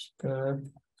what is the,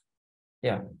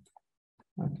 yeah,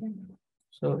 okay.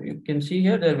 So you can see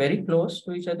here, they're very close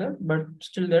to each other, but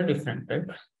still they're different, right?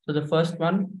 So the first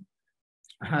one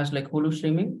has like Hulu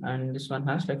streaming and this one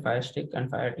has like Fire Stick and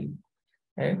Fire TV,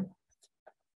 right?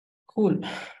 Cool.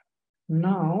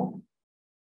 Now,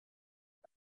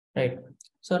 right.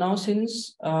 So now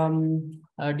since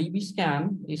DB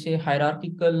scan is a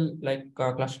hierarchical like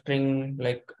clustering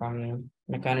like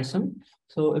mechanism.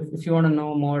 So if you want to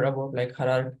know more about like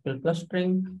hierarchical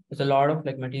clustering, there's a lot of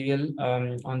like material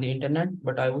on the internet,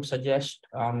 but I would suggest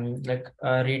like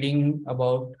reading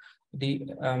about the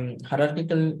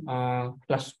hierarchical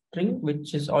clustering,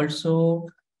 which is also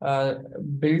uh,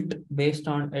 built based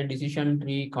on a decision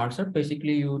tree concept.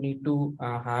 Basically, you need to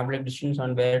have like decisions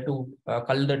on where to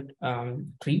cull that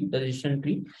tree, the decision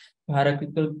tree.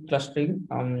 Hierarchical clustering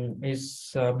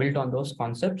is built on those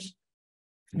concepts.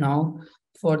 Now,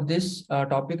 for this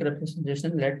topic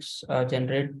representation, let's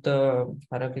generate the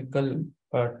hierarchical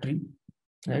tree,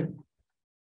 right?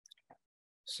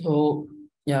 So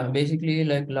yeah, basically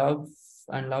like love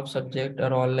and love subject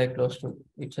are all like close to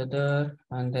each other,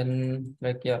 and then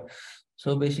like yeah,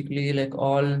 so basically like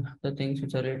all the things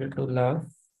which are related to love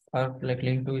are like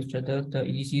linked to each other. The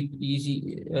easy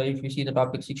if you see the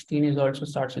topic 16 is also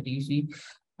starts with easy,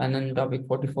 and then topic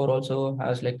 44 also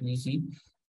has like easy,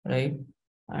 right?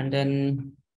 And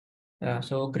then yeah,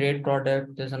 so great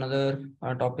product, there's another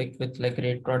topic with like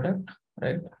great product,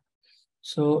 right?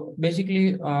 So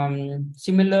basically,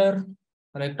 similar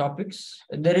like topics,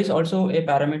 there is also a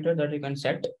parameter that you can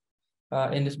set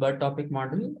in this BERTopic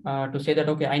model to say that,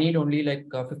 okay, I need only like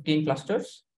 15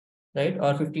 clusters, right?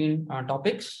 Or 15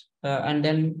 topics. And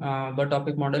then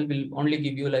BERTopic model will only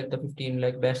give you like the 15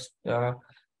 like best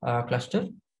cluster,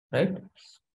 right?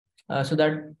 So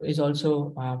that is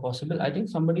also possible. I think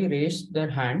somebody raised their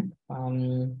hand.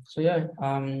 So yeah,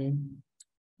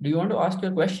 do you want to ask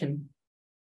your question?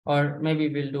 Or maybe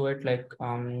we'll do it like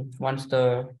once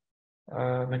the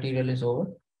material is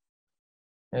over,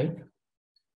 right?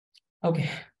 Okay,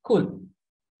 cool.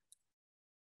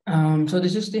 So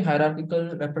this is the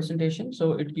hierarchical representation.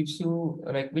 So it gives you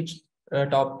like which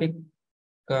topic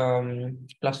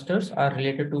clusters are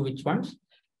related to which ones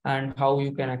and how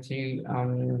you can actually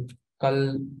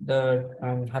cull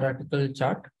the hierarchical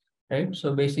chart, right?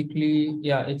 So basically,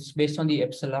 yeah, it's based on the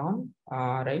epsilon,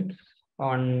 right?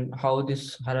 On how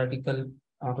this hierarchical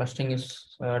clustering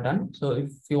is done. So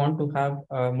if you want to have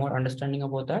more understanding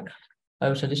about that, I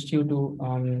would suggest you to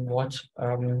watch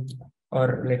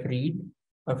or like read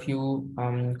a few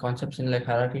concepts in like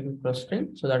hierarchical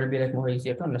clustering, so that will be like more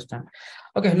easier to understand.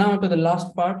 Okay, now to the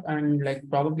last part, and like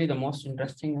probably the most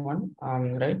interesting one,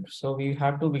 right? So we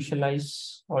have to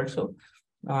visualize also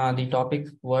the topic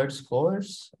word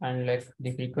scores and like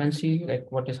the frequency, like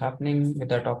what is happening with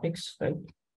the topics, right?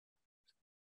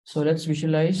 So let's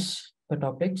visualize the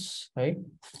topics, right?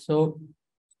 So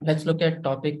let's look at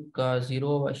topic 0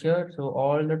 over here. So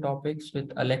all the topics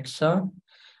with Alexa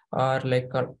are like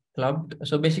clubbed.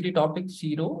 So basically topic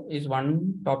 0 is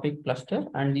one topic cluster,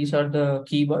 and these are the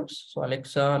keywords. So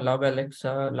Alexa,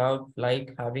 love,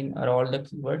 like, having are all the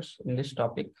keywords in this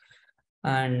topic.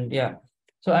 And yeah,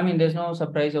 so I mean, there's no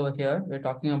surprise over here. We're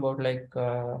talking about like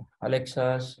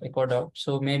Alexa's Echo Dot.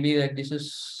 So maybe like this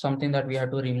is something that we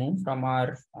have to remove from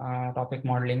our topic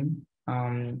modeling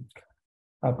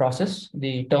process.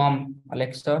 The term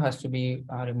Alexa has to be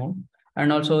removed,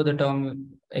 and also the term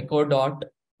Echo Dot.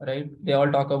 Right? They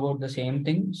all talk about the same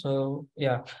thing. So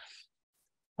yeah.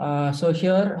 So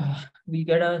here we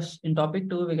get us in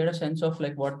topic 2, we get a sense of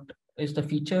like what is the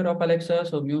feature of Alexa.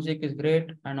 So music is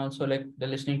great, and also like the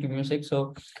listening to music.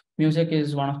 So music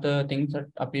is one of the things that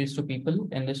appeals to people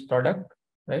in this product,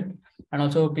 right? And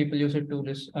also people use it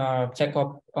to check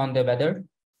up on the weather,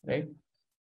 right?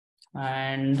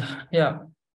 And yeah,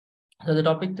 so the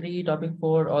topic 3, topic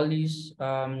 4, all these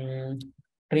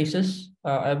traces,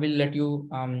 I will let you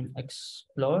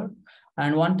explore.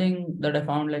 And one thing that I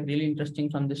found like really interesting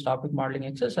from this topic modeling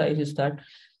exercise is that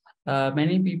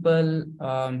many people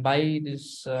buy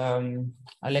this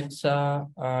Alexa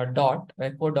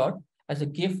Echo Dot as a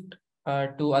gift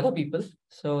to other people.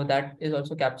 So that is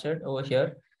also captured over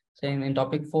here. Saying in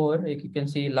topic 4, like you can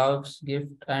see love's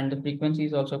gift, and the frequency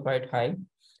is also quite high.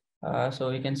 So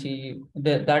you can see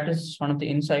that is one of the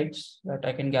insights that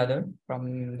I can gather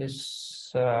from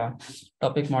this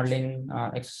topic modeling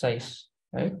exercise,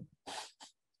 right?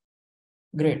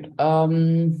 Great.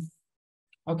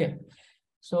 Okay.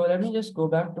 So let me just go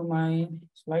back to my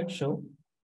slideshow.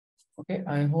 Okay,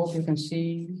 I hope you can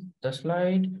see the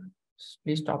slide.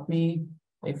 Please stop me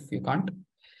if you can't.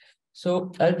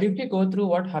 So I'll briefly go through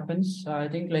what happens. I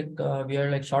think like we are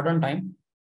like short on time.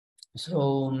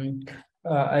 So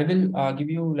I will give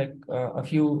you like a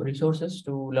few resources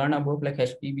to learn about like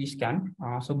HTTP scan.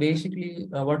 So basically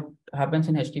what happens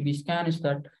in HTTP scan is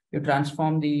that you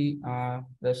transform the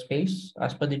space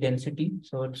as per the density.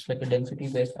 So it's like a density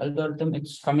based algorithm.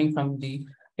 It's coming from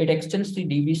it extends the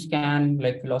DB scan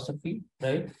like philosophy,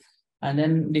 right? And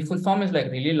then the full form is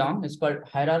like really long. It's called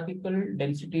hierarchical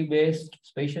density based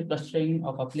spatial clustering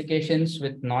of applications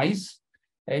with noise.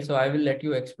 Right, so I will let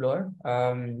you explore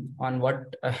on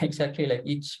what exactly like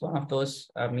each one of those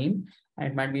mean, and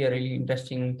it might be a really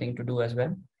interesting thing to do as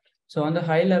well. So on the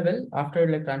high level, after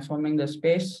like transforming the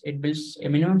space, it builds a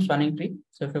minimum spanning tree.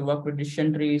 So if you work with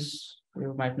decision trees,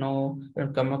 you might know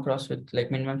you'll come across with like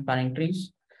minimum spanning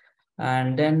trees.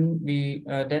 And then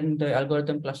then the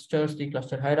algorithm clusters the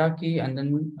cluster hierarchy, and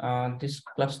then this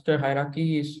cluster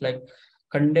hierarchy is like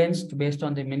condensed based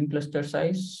on the min cluster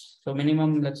size. So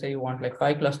minimum, let's say you want like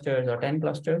 5 clusters or 10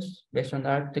 clusters. Based on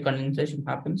that, the condensation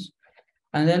happens.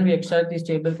 And then we extract these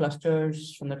stable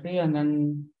clusters from the tree, and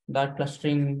then that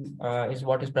clustering is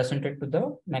what is presented to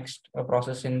the next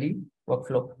process in the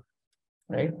workflow.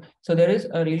 Right. So there is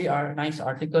a really nice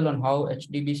article on how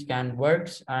HDB scan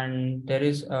works, and there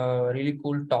is a really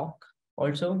cool talk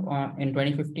also in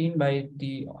 2015 by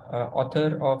the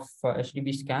author of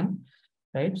HDB scan.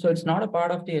 Right. So it's not a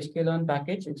part of the sklearn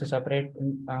package. It's a separate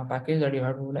package that you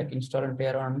have to like install and play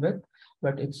around with,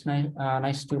 but it's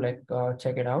nice to like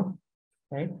check it out.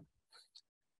 Right.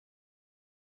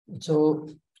 So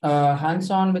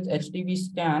hands-on with HDB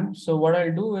scan. So what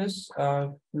I'll do is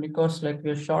because like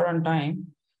we're short on time,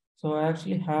 so I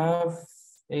actually have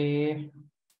a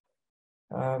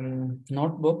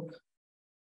notebook.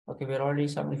 Okay, we're already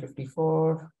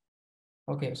 7:54.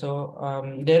 Okay, so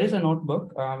there is a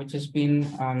notebook which has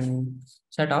been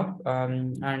set up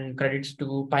and credits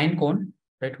to Pinecone,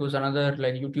 right? Who's another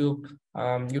like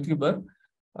YouTuber.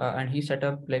 And he set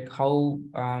up like how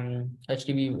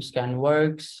HDB scan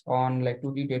works on like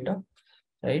 2D data,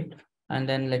 right? And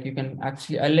then like you can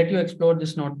actually, I'll let you explore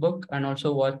this notebook and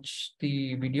also watch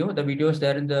the video. The video is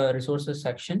there in the resources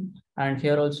section. And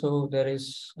here also there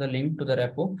is the link to the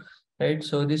repo, right?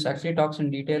 So this actually talks in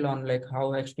detail on like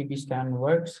how HTTP scan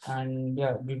works. And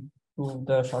yeah, due to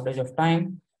the shortage of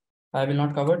time, I will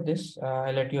not cover this.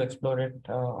 I'll let you explore it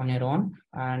on your own.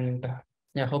 And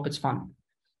yeah, hope it's fun,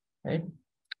 right?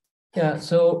 Yeah,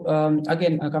 so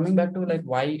again, coming back to like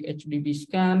why HTTP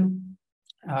scan.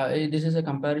 This is a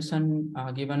comparison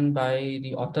given by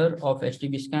the author of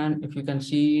HTTP scan. If you can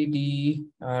see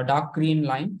the dark green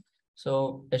line,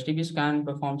 so HTTP scan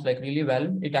performs like really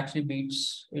well. It actually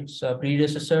beats its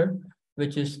predecessor,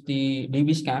 which is the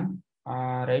DB scan,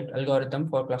 right, algorithm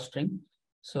for clustering.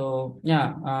 So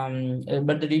yeah,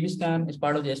 but the DB scan is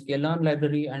part of the sklearn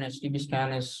library, and HTTP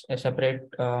scan is a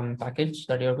separate package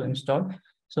that you have to install.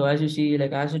 So as you see,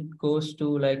 like as it goes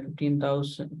to like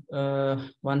 15,000,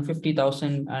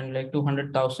 150,000 and like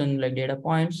 200,000 like data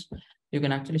points, you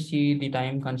can actually see the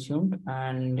time consumed.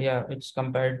 And yeah, it's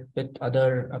compared with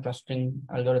other clustering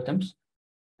algorithms,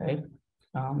 right?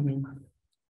 Um,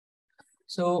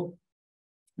 so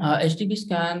HTTP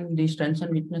scan the strengths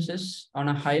and weaknesses on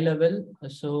a high level.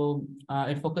 So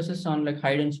it focuses on like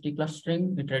high density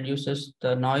clustering. It reduces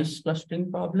the noise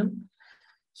clustering problem.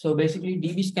 So basically,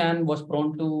 DB scan was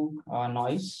prone to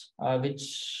noise,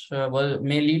 which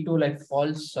may lead to like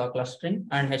false clustering,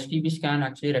 and HTTP scan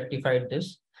actually rectified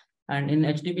this. And in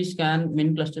HTTP scan,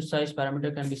 min cluster size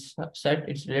parameter can be set.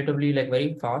 It's relatively like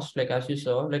very fast, like as you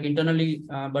saw, like internally,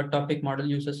 BERTopic model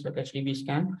uses like HTTP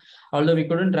scan. Although we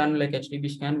couldn't run like HTTP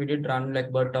scan, we did run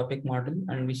like BERTopic model,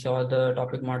 and we saw the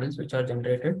topic models which are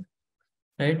generated.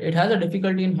 Right, it has a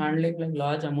difficulty in handling like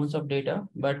large amounts of data,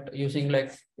 but using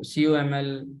like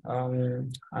COML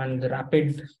and the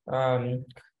rapid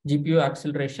GPU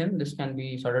acceleration, this can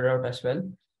be sorted out as well.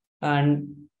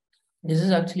 And this is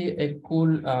actually a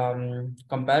cool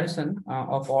comparison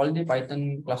of all the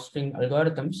Python clustering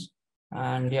algorithms.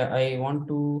 And yeah, I want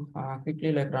to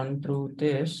quickly like run through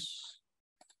this.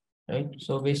 Right,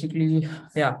 so basically,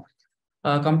 yeah,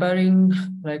 comparing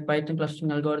like Python clustering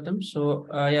algorithms. So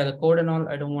yeah, the code and all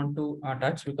I don't want to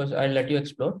touch because I'll let you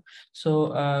explore.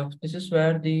 So this is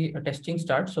where the testing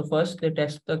starts. So first they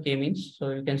test the k-means.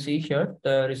 So you can see here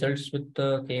the results with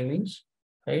the k-means,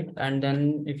 right? And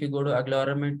then if you go to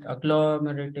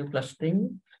agglomerative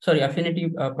clustering, sorry, affinity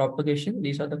propagation,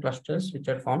 these are the clusters which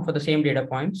are formed for the same data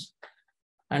points.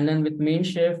 And then with mean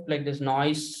shift, like this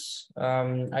noise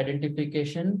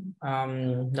identification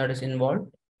that is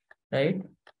involved, right?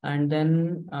 And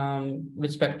then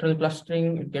with spectral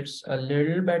clustering, it gets a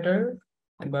little better,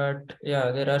 but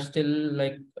yeah, there are still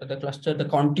like the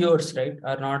contours, right,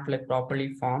 are not like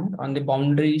properly formed on the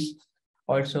boundaries.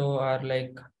 Also are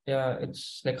like, yeah,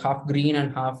 it's like half green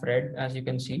and half red, as you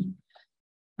can see.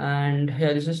 And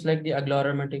here, this is like the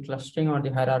agglomerative clustering or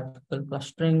the hierarchical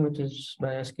clustering, which is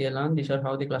by sklearn. These are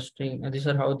how the clustering, these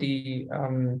are how the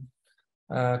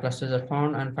clusters are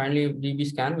found. And finally, DB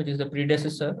scan, which is the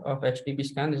predecessor of HTTP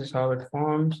scan. This is how it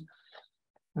forms.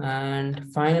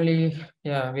 And finally,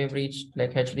 yeah, we've reached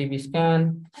like HTTP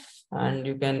scan. And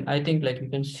you can, I think like you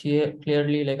can see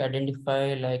clearly like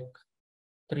identify like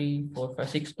 3, 4, 5,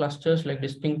 6 clusters like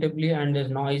distinctively, and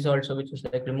there's noise also which is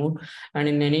like removed. And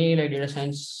in any like data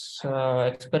science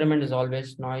experiment is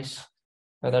always noise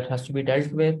that has to be dealt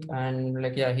with. And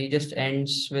like, yeah, he just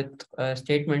ends with a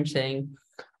statement saying,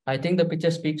 I think the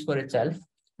picture speaks for itself,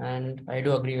 and I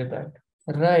do agree with that.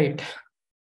 Right.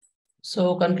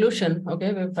 So conclusion,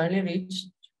 okay, we've finally reached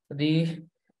the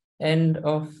end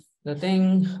of the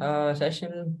thing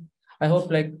session. I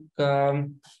hope like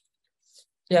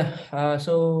yeah.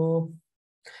 So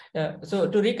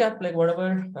to recap, like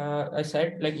whatever I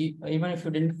said, like even if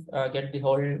you didn't get the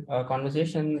whole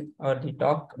conversation or the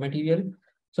talk material,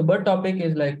 so BERTopic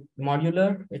is like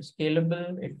modular, it's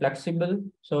scalable, it's flexible.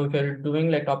 So if you're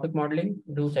doing like topic modeling,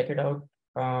 do check it out.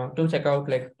 Do check out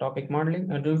like topic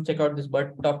modeling and do check out this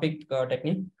BERTopic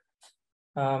technique.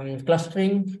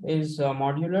 Clustering is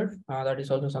modular. That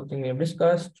is also something we have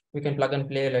discussed. We can plug and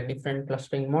play like different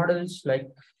clustering models like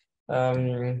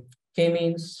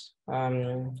k-means,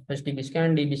 HTTP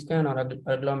scan, DB scan, or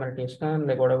agglomerative scan,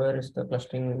 like whatever is the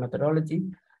clustering methodology.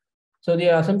 So the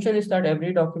assumption is that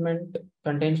every document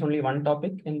contains only one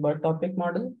topic in BERTopic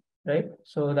model, right?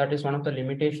 So that is one of the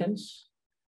limitations.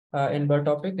 In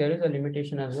BERTopic, there is a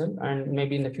limitation as well, and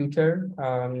maybe in the future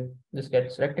this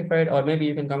gets rectified, or maybe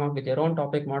you can come up with your own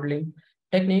topic modeling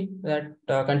technique that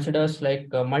considers like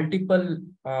multiple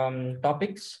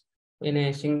topics in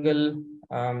a single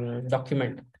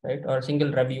document, right, or a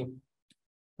single review,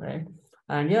 right?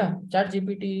 And yeah,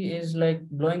 ChatGPT is like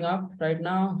blowing up right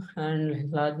now,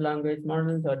 and large language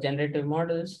models or generative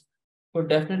models could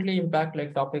definitely impact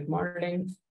like topic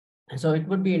modeling. So it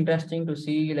would be interesting to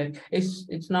see like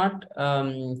it's not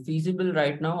feasible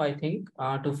right now, I think,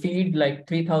 to feed like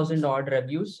 3,000 odd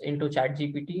reviews into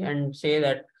ChatGPT and say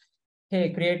that, hey,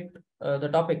 create the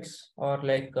topics or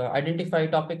like identify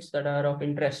topics that are of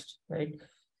interest, right?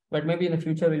 But maybe in the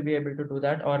future we'll be able to do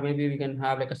that, or maybe we can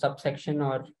have like a subsection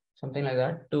or something like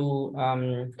that,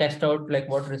 to test out like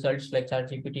what results like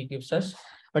ChatGPT gives us.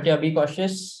 But yeah, be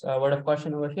cautious. Word of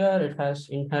caution over here: it has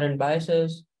inherent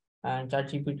biases, and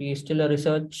ChatGPT is still a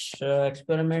research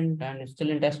experiment, and it's still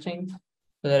in testing.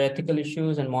 So there are ethical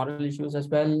issues and moral issues as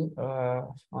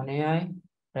well on AI,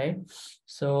 right?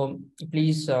 So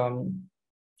please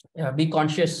be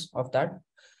conscious of that,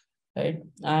 right?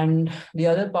 And the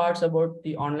other parts about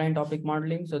the online topic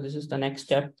modeling. So this is the next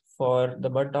step for the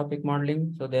BERTopic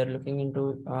modeling. So they're looking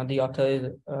into, the author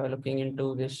is looking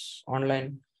into this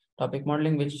online topic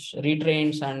modeling, which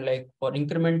retrains and like for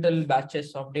incremental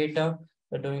batches of data,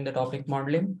 we're doing the topic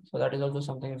modeling. So that is also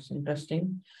something that's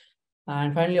interesting.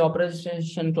 And finally,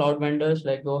 orchestration cloud vendors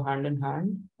like go hand in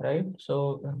hand, right?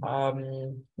 So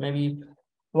maybe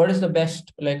what is the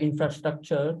best like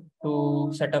infrastructure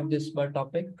to set up this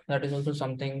BERTopic? That is also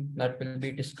something that will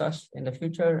be discussed in the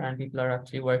future, and people are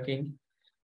actually working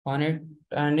on it.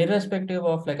 And irrespective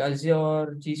of like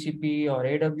Azure, GCP, or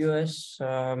AWS,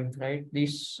 right?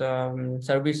 These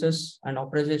services and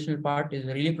operational part is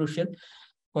really crucial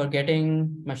for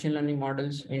getting machine learning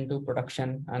models into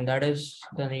production, and that is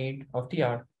the need of the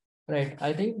hour. Right.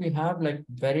 I think we have like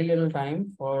very little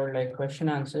time for like question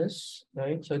answers,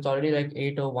 right? So it's already like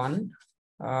 8:01.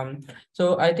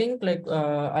 So I think like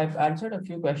I've answered a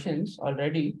few questions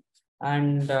already.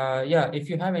 And yeah, if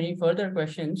you have any further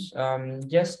questions,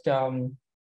 just yeah,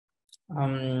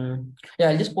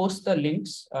 I'll just post the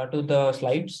links to the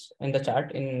slides in the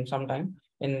chat in some time,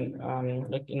 in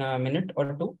like in a minute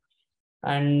or two.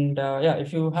 And yeah,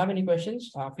 if you have any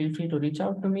questions, feel free to reach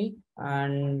out to me.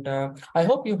 And I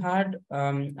hope you had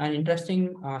an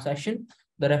interesting session.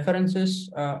 The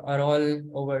references are all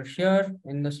over here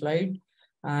in the slide.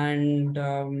 And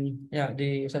yeah,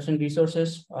 the session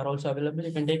resources are also available.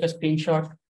 You can take a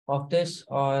screenshot of this,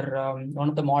 or one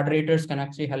of the moderators can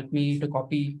actually help me to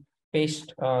copy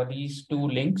paste these two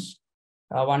links.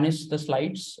 One is the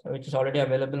slides, which is already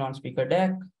available on speaker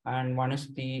deck, and one is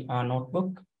the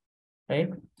notebook,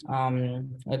 right?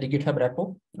 The GitHub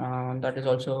repo that is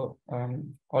also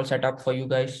all set up for you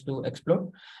guys to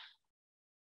explore.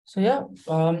 So yeah,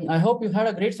 I hope you had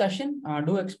a great session.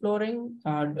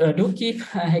 Do keep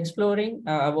exploring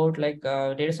about like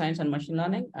data science and machine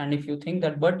learning. And if you think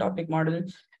that BERTopic model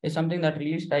is something that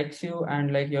really strikes you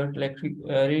and like you're like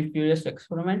really curious to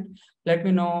experiment, let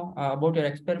me know about your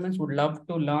experiments. Would love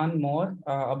to learn more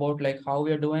about like how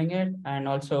we are doing it, and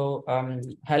also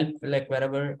help like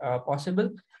wherever possible.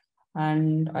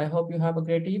 And I hope you have a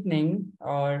great evening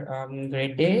or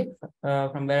great day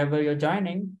from wherever you're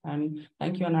joining. And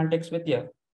thank you, and I'll text with you.